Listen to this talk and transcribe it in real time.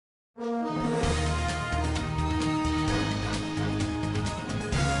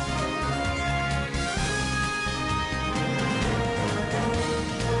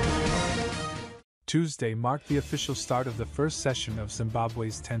Tuesday marked the official start of the first session of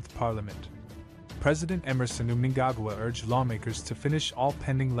Zimbabwe's 10th Parliament. President Emmerson Mnangagwa urged lawmakers to finish all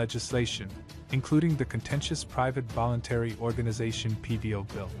pending legislation, including the contentious Private Voluntary Organization PVO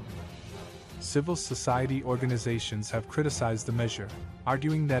Bill. Civil society organizations have criticized the measure,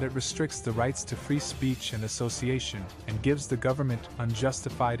 arguing that it restricts the rights to free speech and association and gives the government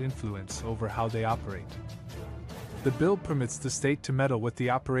unjustified influence over how they operate. The bill permits the state to meddle with the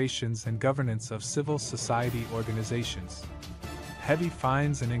operations and governance of civil society organizations. Heavy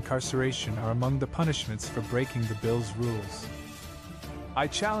fines and incarceration are among the punishments for breaking the bill's rules. I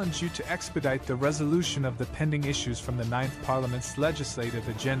challenge you to expedite the resolution of the pending issues from the 9th Parliament's legislative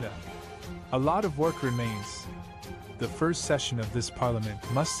agenda. A lot of work remains. The first session of this Parliament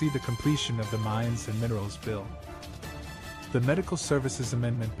must see the completion of the Mines and Minerals Bill, the Medical Services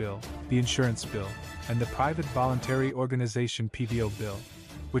Amendment Bill, the Insurance Bill, and the Private Voluntary Organization PVO Bill,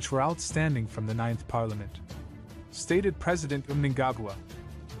 which were outstanding from the 9th Parliament, stated President Mnangagwa.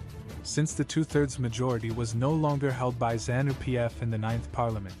 Since the two-thirds majority was no longer held by ZANU-PF in the 9th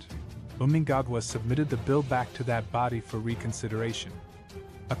Parliament, Mnangagwa submitted the bill back to that body for reconsideration.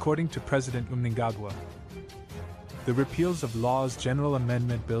 According to President Mnangagwa, the repeals of laws General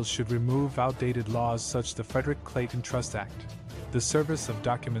Amendment Bill should remove outdated laws such as the Frederick Clayton Trust Act, the Service of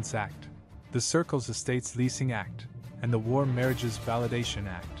Documents Act, the Circles Estates Leasing Act, and the War Marriages Validation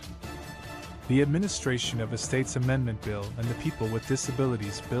Act. The Administration of Estates Amendment Bill and the People with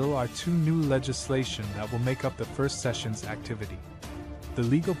Disabilities Bill are two new legislation that will make up the first session's activity. The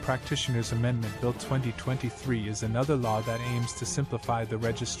Legal Practitioners Amendment Bill 2023 is another law that aims to simplify the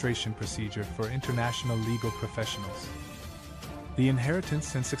registration procedure for international legal professionals. The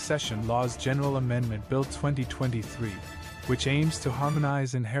Inheritance and Succession Laws General Amendment Bill 2023, which aims to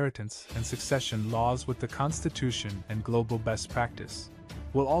harmonize inheritance and succession laws with the Constitution and global best practice,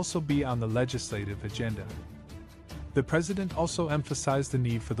 will also be on the legislative agenda. The President also emphasized the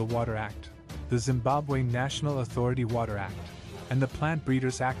need for the Water Act, the Zimbabwe National Authority Water Act, and the Plant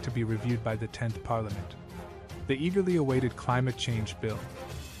Breeders Act to be reviewed by the 10th Parliament. The eagerly awaited Climate Change Bill,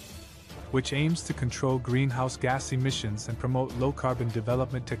 which aims to control greenhouse gas emissions and promote low-carbon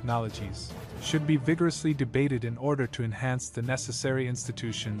development technologies, should be vigorously debated in order to enhance the necessary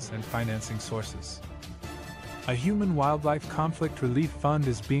institutions and financing sources. A human-wildlife conflict relief fund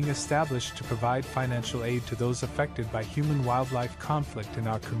is being established to provide financial aid to those affected by human-wildlife conflict in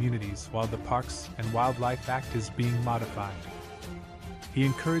our communities while the Parks and Wildlife Act is being modified. He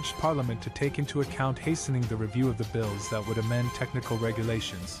encouraged Parliament to take into account hastening the review of the bills that would amend technical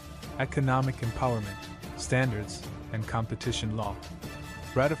regulations, economic empowerment, standards, and competition law.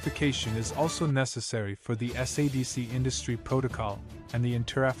 Ratification is also necessary for the SADC Industry Protocol and the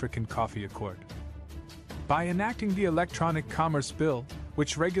Inter-African Coffee Accord. By enacting the Electronic Commerce Bill,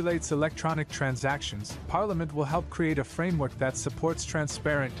 which regulates electronic transactions, Parliament will help create a framework that supports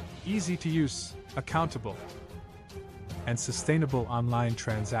transparent, easy-to-use, accountable, and sustainable online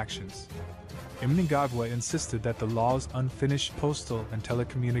transactions. Mnangagwa insisted that the law's unfinished Postal and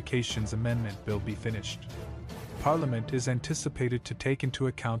Telecommunications Amendment Bill be finished. Parliament is anticipated to take into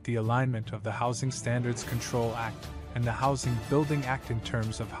account the alignment of the Housing Standards Control Act and the Housing Building Act in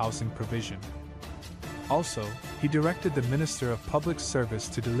terms of housing provision. Also, he directed the Minister of Public Service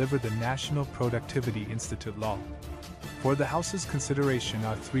to deliver the National Productivity Institute law. For the House's consideration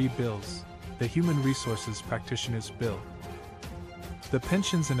are three bills: the Human Resources Practitioners Bill, the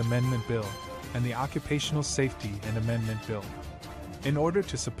Pensions and Amendment Bill, and the Occupational Safety and Amendment Bill. In order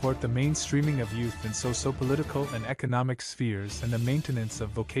to support the mainstreaming of youth in socio-political and economic spheres and the maintenance of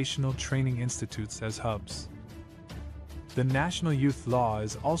vocational training institutes as hubs. The National Youth Law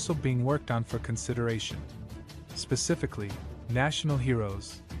is also being worked on for consideration. Specifically, National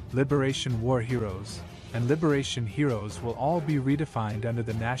Heroes, Liberation War Heroes, and Liberation Heroes will all be redefined under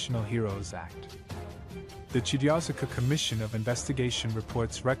the National Heroes Act. The Chiwenga Commission of Investigation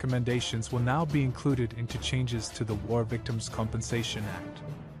report's recommendations will now be included into changes to the War Victims' Compensation Act.